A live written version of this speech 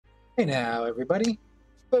Hey now, everybody.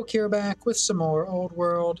 Folk here back with some more Old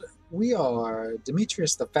World. We are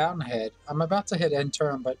Demetrius the Fountainhead. I'm about to hit end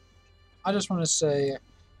turn, but I just want to say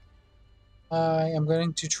I am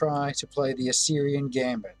going to try to play the Assyrian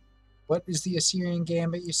Gambit. What is the Assyrian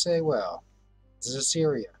Gambit, you say? Well, this is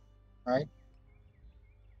Assyria, right? I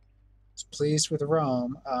was pleased with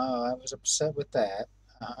Rome. I was upset with that.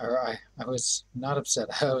 I was not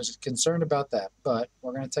upset. I was concerned about that, but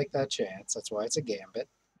we're going to take that chance. That's why it's a Gambit.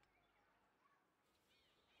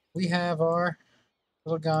 We have our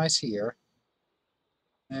little guys here.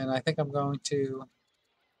 And I think I'm going to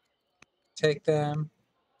take them,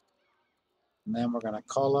 and then we're going to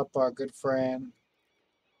call up our good friend.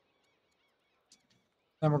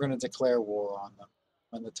 Then we're going to declare war on them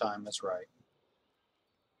when the time is right.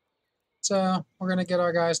 So we're going to get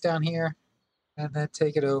our guys down here and then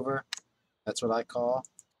take it over. That's what I call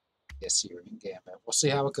the Assyrian Gambit. We'll see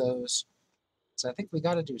how it goes. So I think we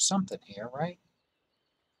got to do something here, right?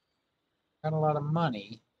 Got a lot of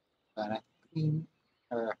money, but I think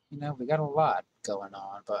we got a lot going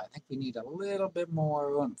on, but I think we need a little bit more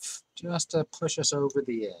oomph just to push us over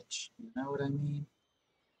the edge. You know what I mean?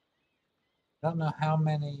 I don't know how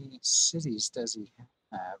many cities does he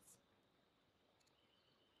have.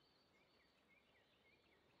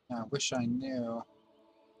 I wish I knew.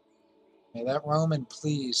 Yeah, that Roman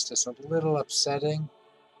please just a little upsetting.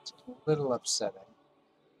 It's a little upsetting.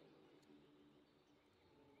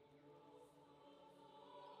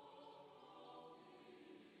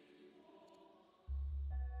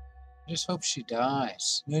 I just hope she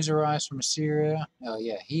dies. News arrives from Assyria. Oh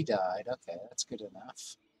yeah, he died. Okay, that's good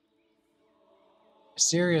enough.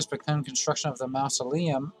 Assyria has begun construction of the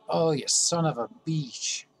mausoleum. Oh, you son of a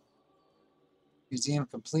beach. Museum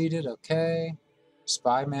completed. Okay.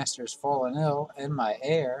 Spy master has fallen ill. And my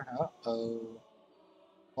heir. Uh-oh.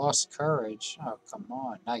 Lost courage. Oh, come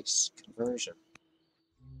on. Nice. Conversion.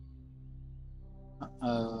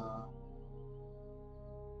 Uh-oh.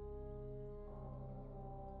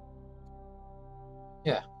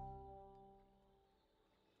 Yeah.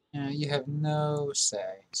 Yeah, you have no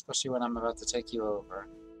say, especially when I'm about to take you over.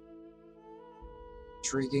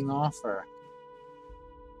 Intriguing offer.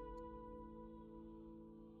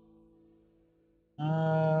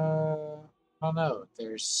 I don't know.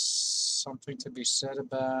 There's something to be said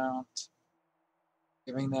about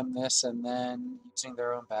giving them this and then using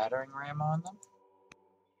their own battering ram on them.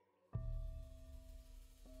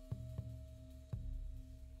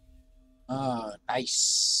 Oh,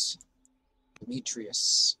 nice.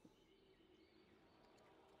 Demetrius.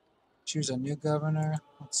 Choose a new governor.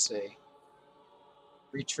 Let's see.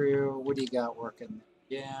 Retrio, what do you got working?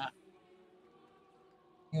 Yeah.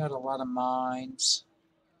 You got a lot of mines.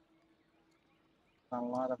 Got a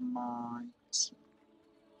lot of mines.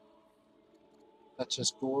 That's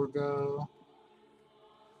just Gorgo.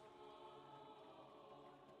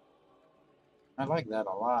 I like that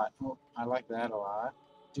a lot. Oh, I like that a lot.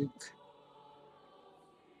 Duke.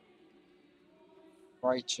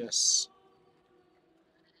 Righteous.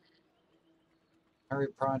 Hurry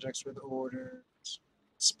projects with orders.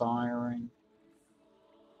 Inspiring.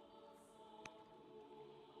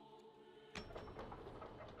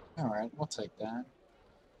 Alright, we'll take that.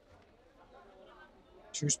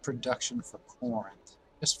 Choose production for Corinth.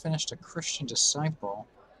 Just finished a Christian disciple.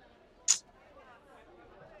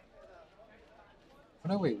 What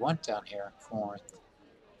do we want down here in Corinth?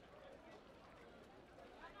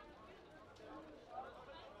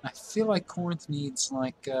 I feel like Corinth needs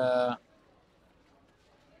like a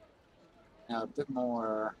bit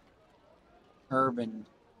more urbanness.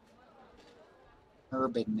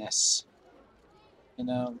 You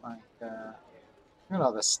know, like look at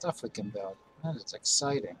all the stuff we can build. That is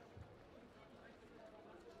exciting.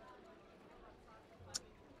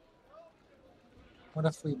 What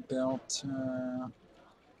if we built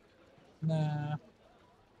nah.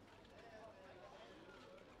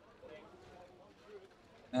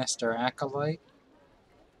 Master Acolyte?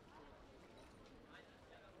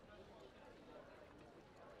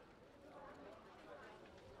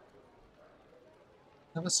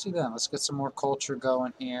 Yeah, let's do that. Let's get some more culture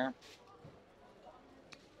going here.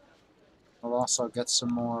 We'll also get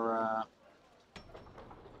some more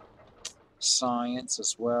science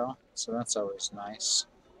as well, so that's always nice.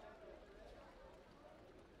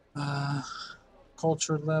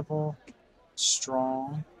 Culture level,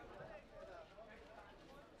 strong.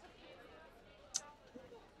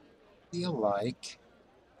 Feel like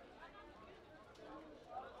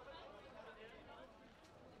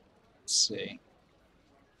let's see.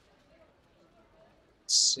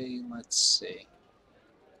 Let's see.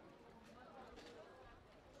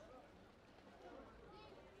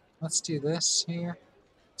 Let's do this here.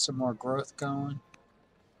 Some more growth going.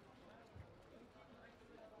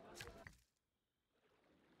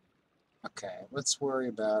 Okay, let's worry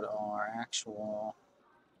about our actual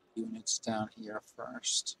units down here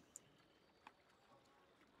first.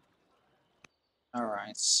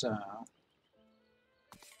 Alright, so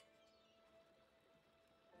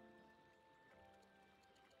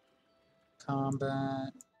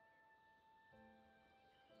combat.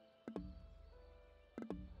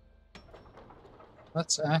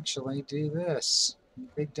 Let's actually do this. You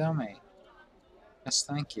big dummy. Yes,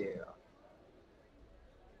 thank you.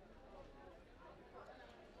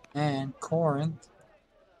 And Corinth.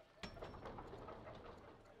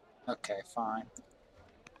 Okay, fine.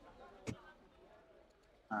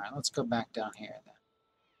 Alright, let's go back down here then.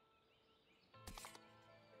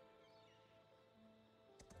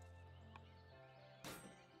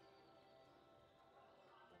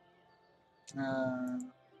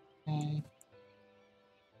 Okay.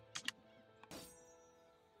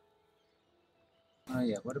 Oh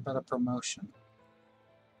yeah, what about a promotion?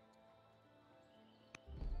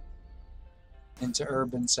 Into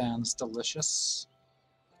urban sounds delicious.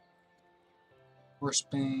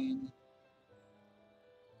 Horsebane.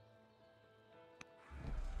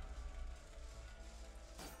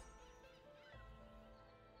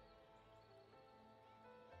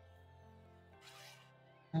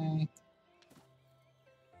 Okay.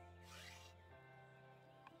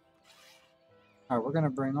 Alright, we're gonna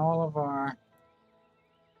bring all of our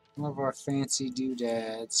fancy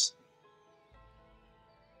doodads.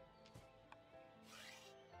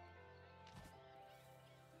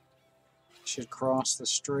 Should cross the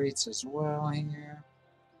straits as well here.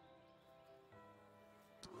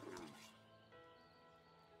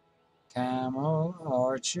 Camel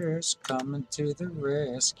archers coming to the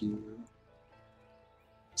rescue.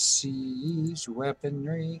 Siege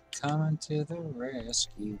weaponry coming to the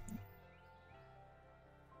rescue.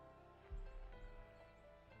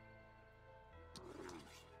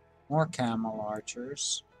 More camel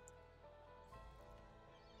archers.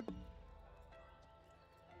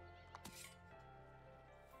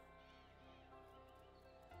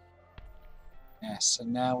 Yes,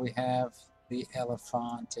 and now we have the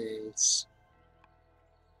Elephantes.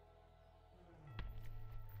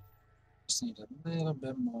 Just need a little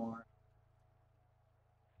bit more.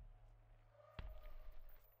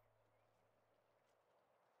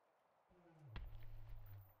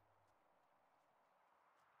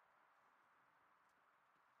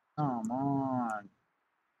 Come on.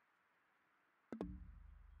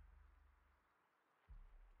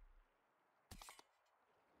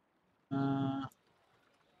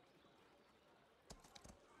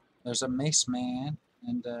 There's a Mace Man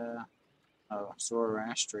and oh,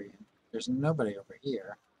 Zoroastrian. There's nobody over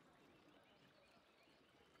here.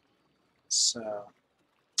 So,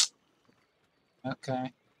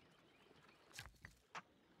 okay.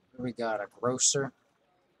 We got a grocer.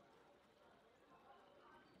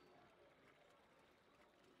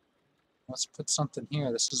 Let's put something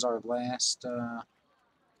here. This is our last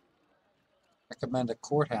recommend a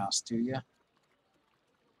courthouse, do you?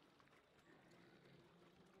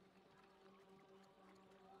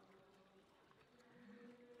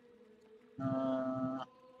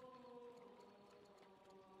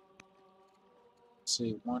 Let's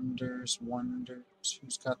see, wonders.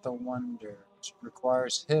 Who's got the wonders?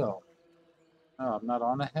 Requires hill. Oh, I'm not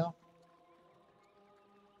on a hill?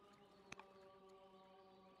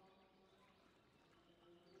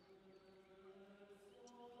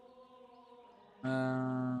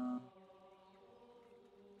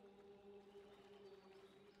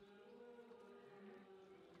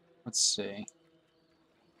 Let's see.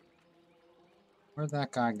 Where'd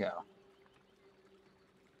that guy go?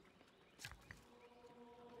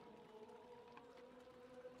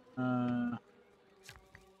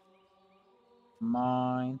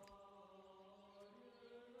 Mine.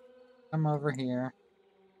 Come over here.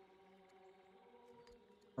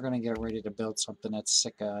 We're gonna get ready to build something at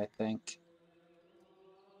Sika, I think.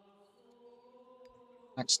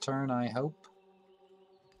 Next turn, I hope.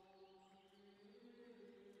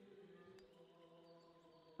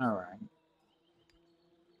 Alright.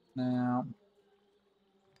 Now,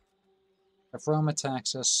 if Rome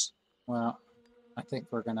attacks us, well, I think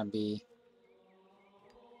we're gonna be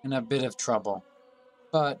in a bit of trouble.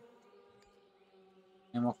 But,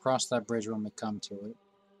 and we'll cross that bridge when we come to it.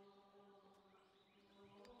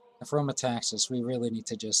 If Rome attacks us, we really need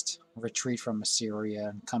to just retreat from Assyria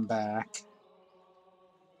and come back.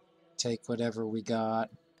 Take whatever we got.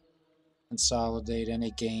 Consolidate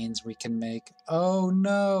any gains we can make. Oh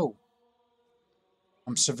no!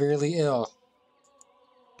 I'm severely ill.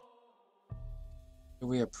 Do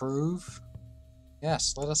we approve?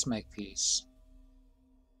 Yes, let us make peace.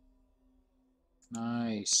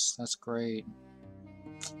 Nice, that's great.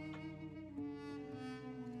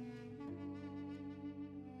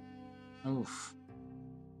 Oof.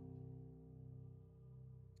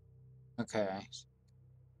 Okay.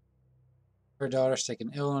 Her daughter's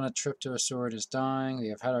taken ill on a trip to Assyria and is dying. We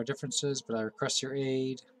have had our differences, but I request your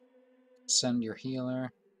aid. Send your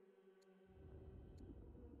healer.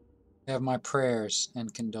 You have my prayers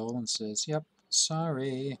and condolences. Yep,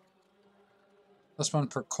 sorry. +1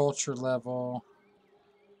 per culture level.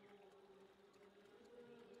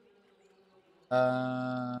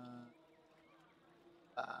 Uh,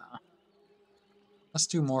 let's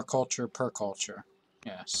do more culture per culture.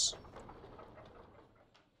 Yes.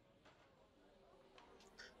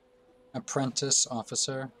 Apprentice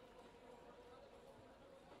officer.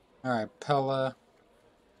 Alright, Pella.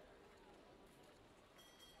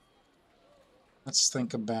 Let's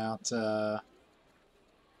think about, oh,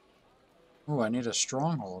 I need a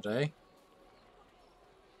stronghold, eh?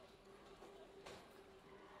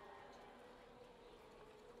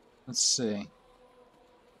 Let's see.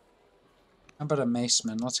 How about a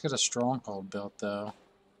maceman? Let's get a stronghold built, though.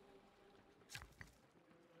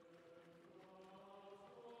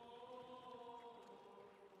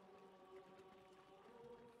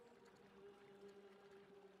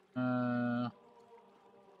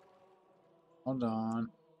 Hold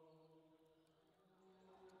on.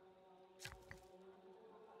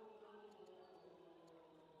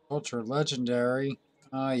 Ultra legendary.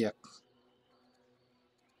 Oh, yeah.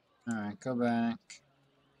 Alright, go back.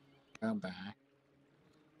 Go back.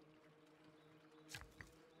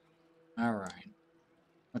 Alright.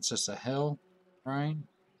 What's this, a hill? Right?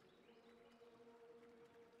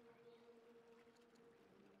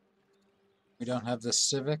 We don't have the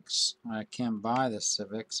civics. I can't buy the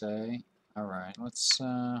civics, eh? Alright, let's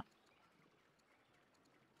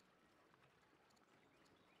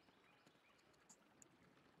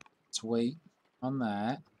wait on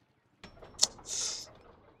that.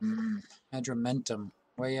 Hadromentum,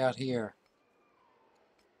 way out here.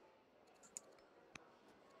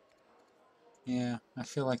 Yeah, I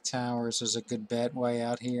feel like towers is a good bet way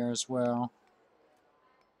out here as well.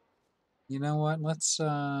 You know what? Let's do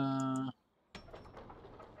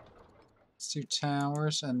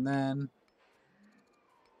towers and then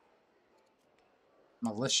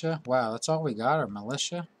militia. Wow, that's all we got, are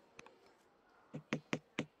militia? I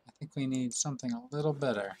think we need something a little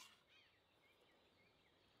better.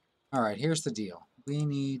 Alright, here's the deal. We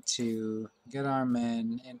need to get our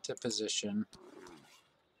men into position.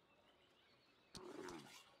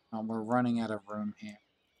 We're running out of room here.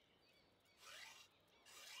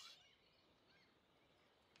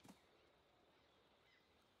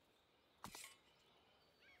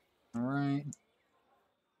 Alright.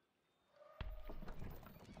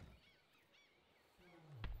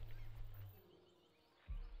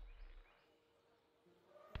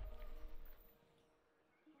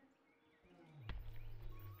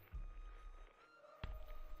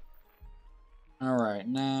 Alright,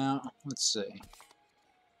 now, let's see.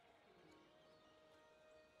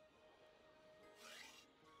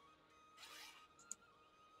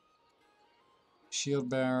 Shield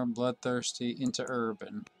bearer, bloodthirsty, into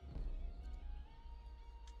urban.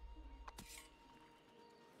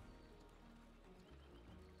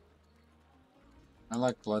 I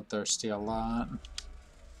like bloodthirsty a lot.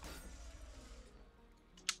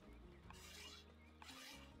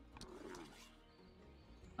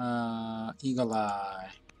 Eagle eye.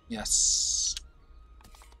 Yes.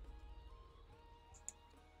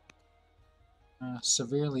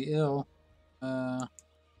 Severely ill. Alright,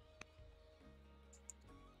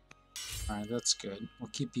 that's good. We'll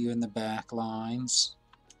keep you in the back lines.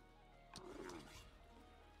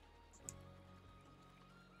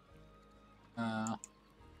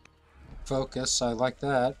 Focus, I like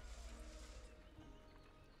that.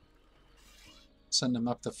 Send him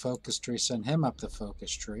up the focus tree, send him up the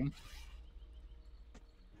focus tree.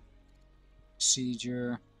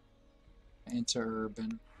 Procedure, into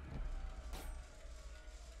urban.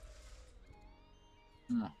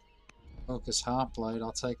 Focus hoplite,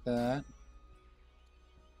 I'll take that.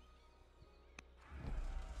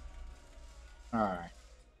 Alright.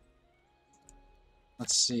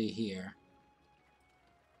 Let's see here.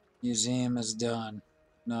 Museum is done.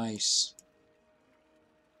 Nice.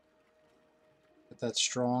 Get that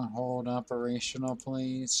stronghold operational,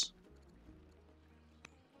 please.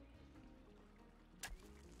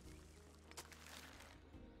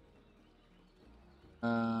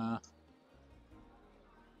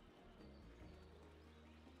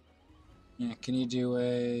 Yeah, can you do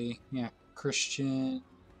a... Yeah, Christian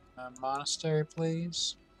monastery,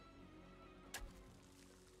 please.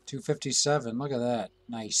 257. Look at that.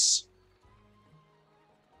 Nice.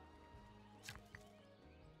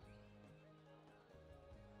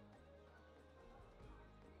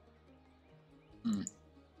 Hmm.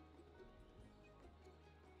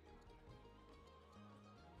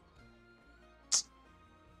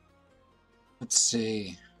 Let's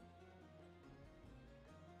see.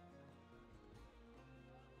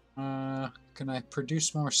 Can I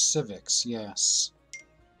produce more civics? Yes.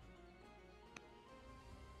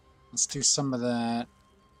 Let's do some of that.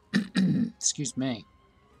 Excuse me.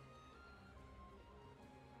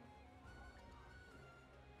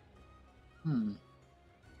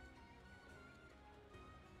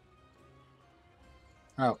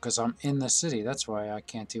 Oh, because I'm in the city. That's why I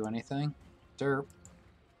can't do anything. Derp.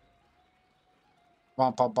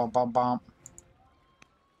 Womp, womp, womp, womp, womp.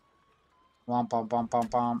 Womp, womp, womp, womp,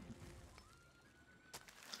 womp.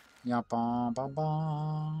 Yomp, womp, womp,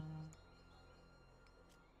 womp.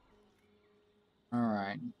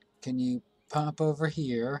 Alright. Can you pop over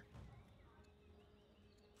here?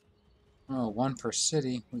 Oh, one per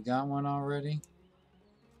city. We got one already?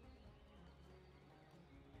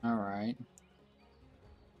 Alright.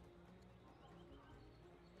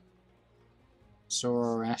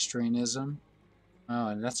 Zoroastrianism. Oh,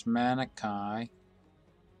 and that's Manichae.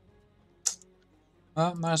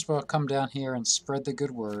 Well, might as well come down here and spread the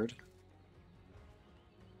good word.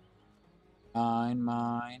 Mine,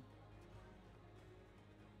 mine.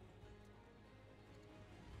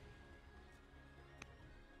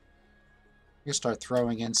 You start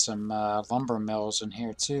throwing in some lumber mills in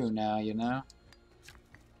here too now, you know?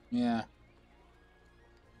 Yeah.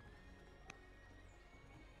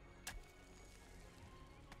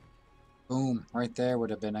 Boom, right there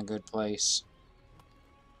would have been a good place.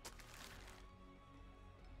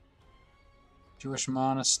 Jewish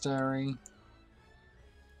monastery.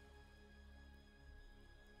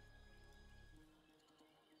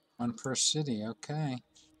 One per city, okay.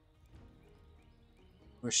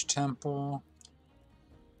 Jewish temple.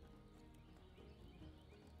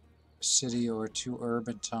 City or 2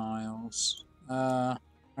 urban tiles.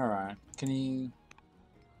 Alright. Can you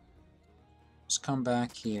just come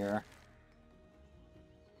back here?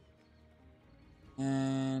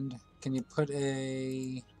 And can you put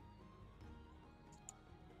a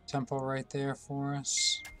temple right there for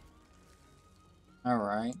us?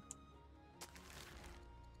 Alright.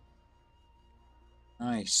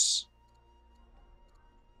 Nice.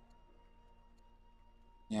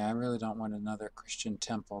 Yeah, I really don't want another Christian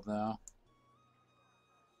temple, though.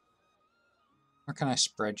 Where can I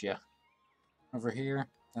spread you? Over here?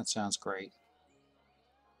 That sounds great.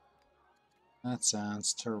 That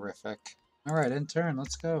sounds terrific. Alright, in turn,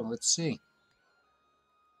 let's go. Let's see.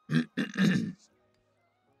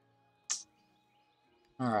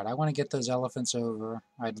 Alright, I want to get those elephants over.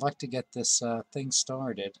 I'd like to get this thing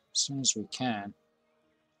started as soon as we can.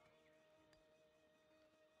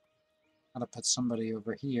 Gotta put somebody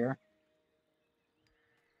over here.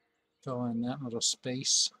 Fill in that little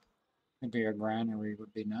space. Maybe a granary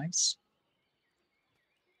would be nice.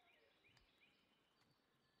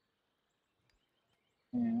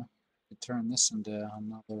 Yeah, could turn this into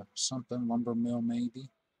another something, lumber mill maybe.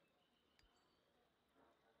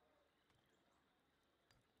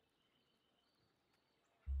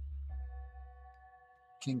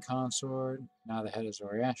 King consort. Now the head is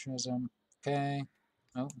Zoroastrianism. Okay.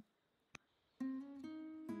 Oh.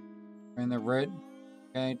 In the red.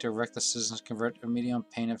 Okay. Direct the citizens convert immediately on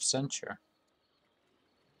pain of censure.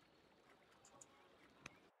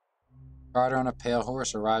 Rider on a pale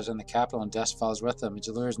horse arrives in the capital and death follows with him. He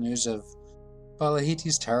delivers news of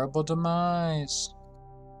Balahiti's terrible demise.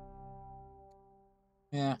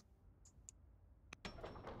 Yeah.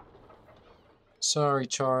 Sorry,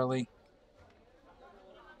 Charlie.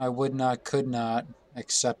 I would not, could not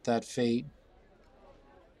accept that fate.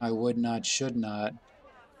 I would not, should not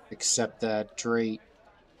accept that trait.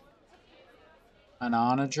 An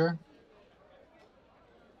onager?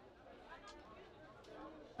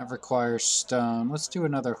 That requires stone. Let's do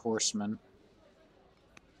another horseman.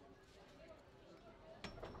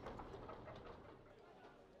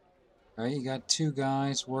 Alright, you got 2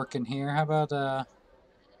 guys working here. How about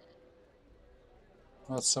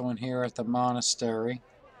someone here at the monastery?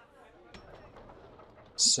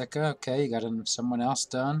 Sika, okay, you got someone else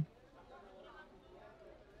done.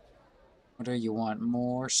 What do you want?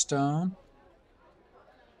 More stone?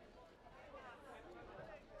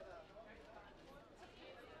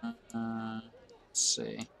 Let's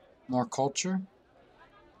see. More culture?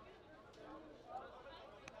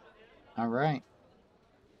 Alright.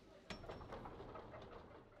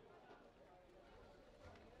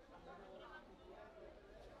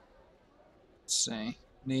 see.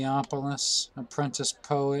 Neapolis, apprentice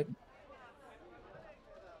poet.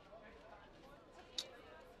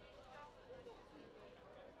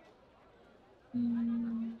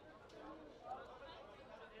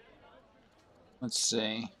 Let's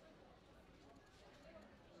see.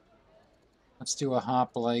 Let's do a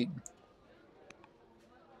hoplite.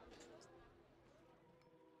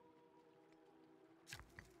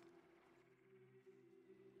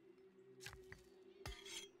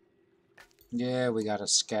 Yeah, we got a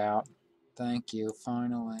scout. Thank you,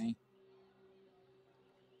 finally.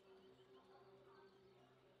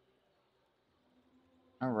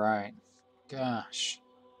 Alright. Gosh.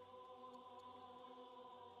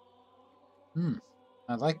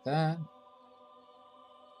 I like that.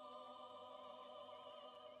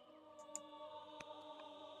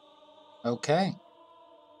 Okay.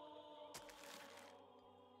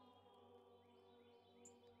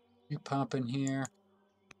 You pop in here.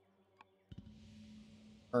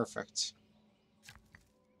 Perfect.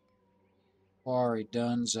 Quarry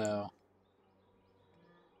Dunzo.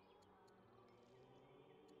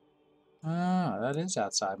 Ah, that is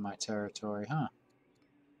outside my territory, huh?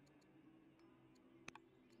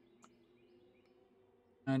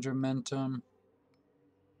 Hydromentum.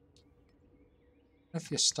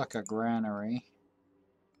 If you stuck a granary.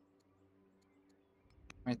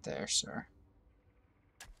 Right there, sir.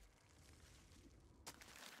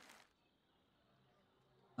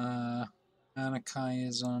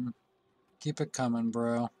 Anachiism. Keep it coming,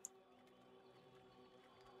 bro.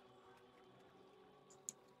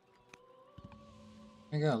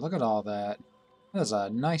 There you go, look at all that. That is a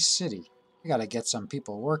nice city. We gotta get some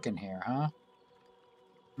people working here, huh?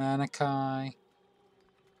 Manichae,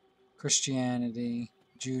 Christianity,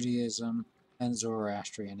 Judaism, and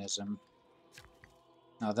Zoroastrianism.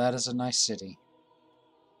 Now that is a nice city.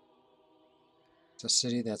 It's a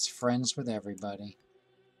city that's friends with everybody.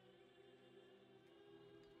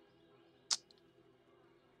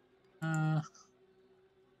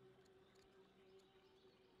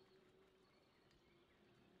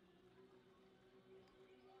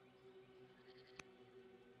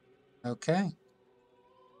 Okay.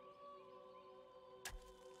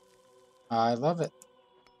 I love it.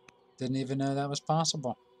 Didn't even know that was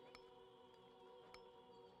possible.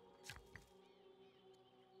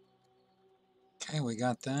 Okay, we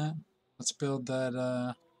got that. Let's build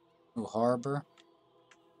that, harbor.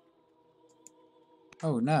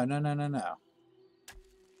 Oh, no, no, no, no, no.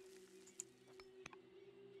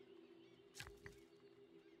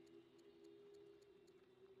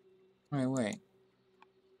 Wait, wait.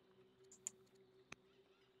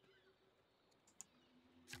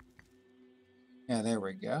 Yeah, there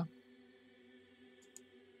we go.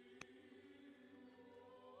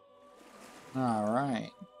 Alright.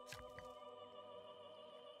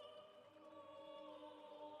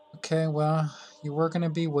 Okay, well, you were going to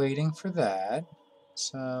be waiting for that.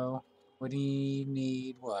 So, what do you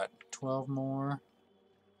need? What? 12 more?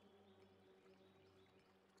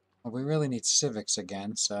 Well, we really need civics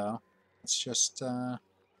again, so let's just, what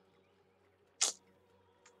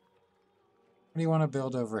do you want to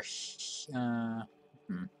build over here?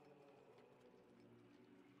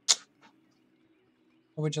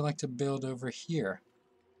 What would you like to build over here?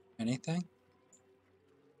 Anything?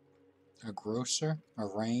 A grocer? A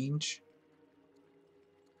range?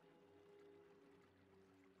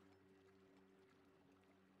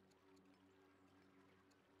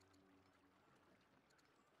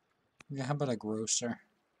 Yeah, how about a grocer?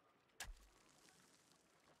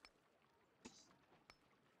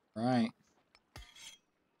 Right.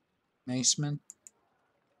 Maceman?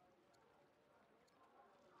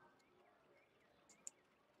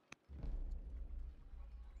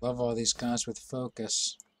 Love all these guys with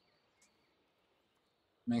focus.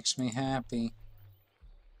 Makes me happy.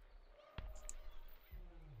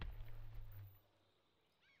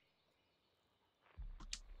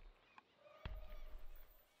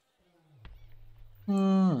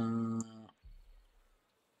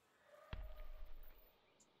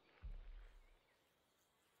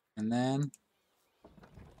 And then...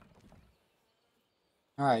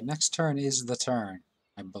 Alright, next turn is the turn,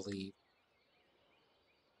 I believe.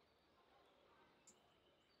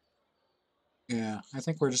 Yeah, I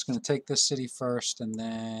think we're just going to take this city first, and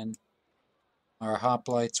then our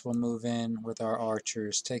hoplites will move in with our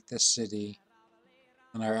archers, take this city,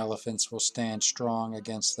 and our elephants will stand strong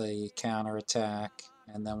against the counterattack,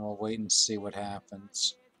 and then we'll wait and see what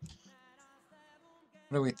happens.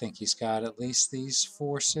 What do we think? He's got at least these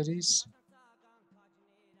 4 cities?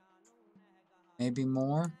 Maybe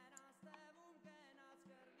more?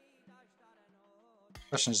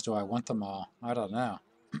 Question is, do I want them all? I don't know.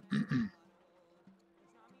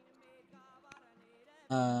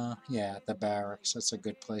 Yeah, the barracks. That's a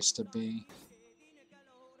good place to be.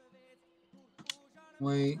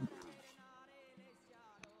 Wait.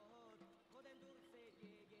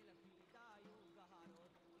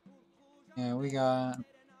 Yeah, we got...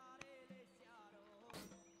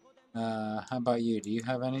 how about you? Do you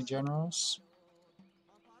have any generals?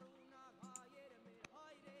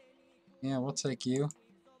 Yeah, we'll take you.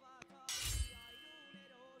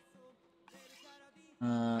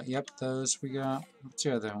 Yep, those we got. What's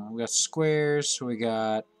the other one? We got squares, we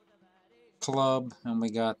got club, and we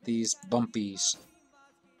got these bumpies.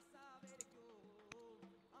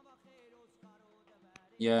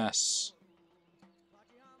 Yes.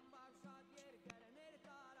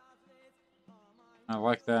 I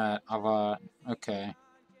like that a lot. Okay.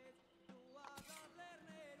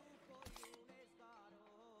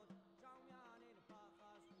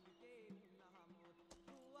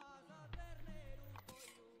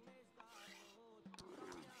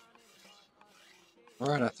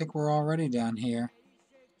 Alright, I think we're already down here.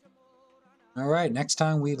 Alright, next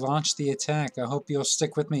time we launch the attack. I hope you'll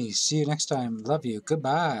stick with me. See you next time. Love you.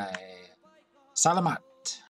 Goodbye. Salamat.